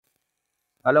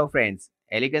Hello friends,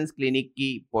 elegance clinic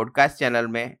की podcast channel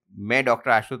में मैं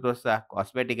doctor Ashutosh Shah,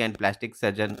 cosmetic and plastic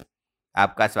surgeon,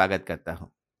 आपका स्वागत करता हूं।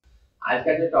 आज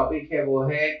का जो टॉपिक है वो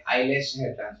है आईलैश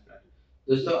हेयर ट्रांसप्लांट।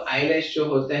 दोस्तों, आईलैश जो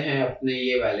होते हैं अपने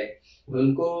ये वाले,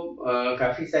 उनको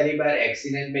काफ़ी सारी बार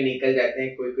एक्सीडेंट में निकल जाते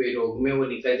हैं, कोई कोई रोग में वो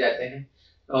निकल जाते हैं,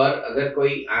 और अगर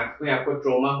कोई आँख में आपको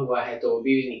ट्रॉमा हुआ है तो वो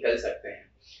भी निकल सकते हैं।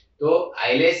 तो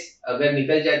आईलैश अगर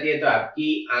निकल जाती है तो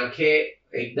आपकी आँखें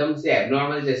एकदम से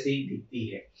एब्नॉर्मल जैसी दिखती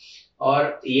है,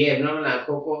 और ये एब्नॉर्मल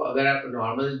आँखों को अगर आप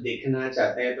नॉर्मल देखना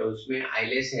चाहते हैं तो उसमें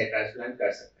आईलैश हेयर ट्रांसप्लांट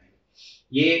कर सकते हैं।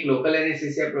 ये एक लोकल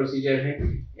एनेस्थीसिया प्रोसीजर है।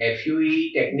 एफयूई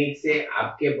टेक्निक से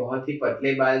आपके बहुत ही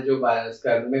पतले बाल जो बाल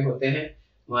स्कर्व में होते हैं,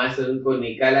 वहां से उनको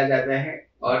निकाला जाता है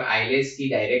और आईलैश की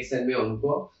डायरेक्शन में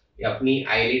उनको अपनी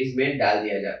आईलिड्स में डाल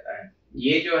दिया जाता है।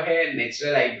 ये जो है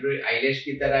नेचुरल आईलैश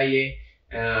की तरह ये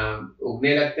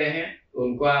उगने लगते हैं।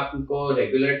 उनको आपको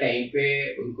रेगुलर टाइम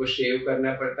पे उनको शेव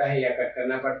करना पड़ता है या कट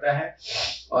करना पड़ता है,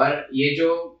 और ये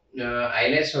जो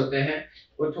आईलैश होते हैं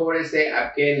वो थोड़े से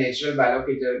आपके नेचुरल बालों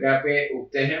की जगह पे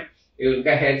उगते हैं। ये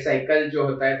उनका हेयर साइकिल जो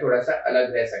होता है थोड़ा सा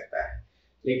अलग रह सकता है,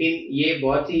 लेकिन ये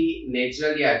बहुत ही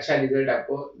नेचुरल या अच्छा रिजल्ट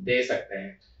आपको दे सकते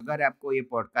हैं। अगर आपको ये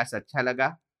पॉडकास्ट अच्छा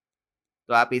लगा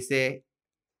तो आप इसे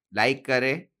लाइक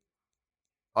करें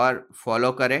और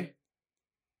फॉलो करें,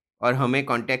 और हमें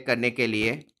कांटेक्ट करने के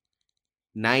लिए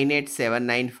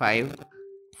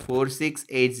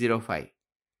 9879546805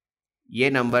 ये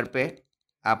नंबर पे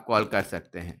आप कॉल कर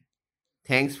सकते हैं।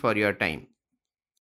 Thanks for your time.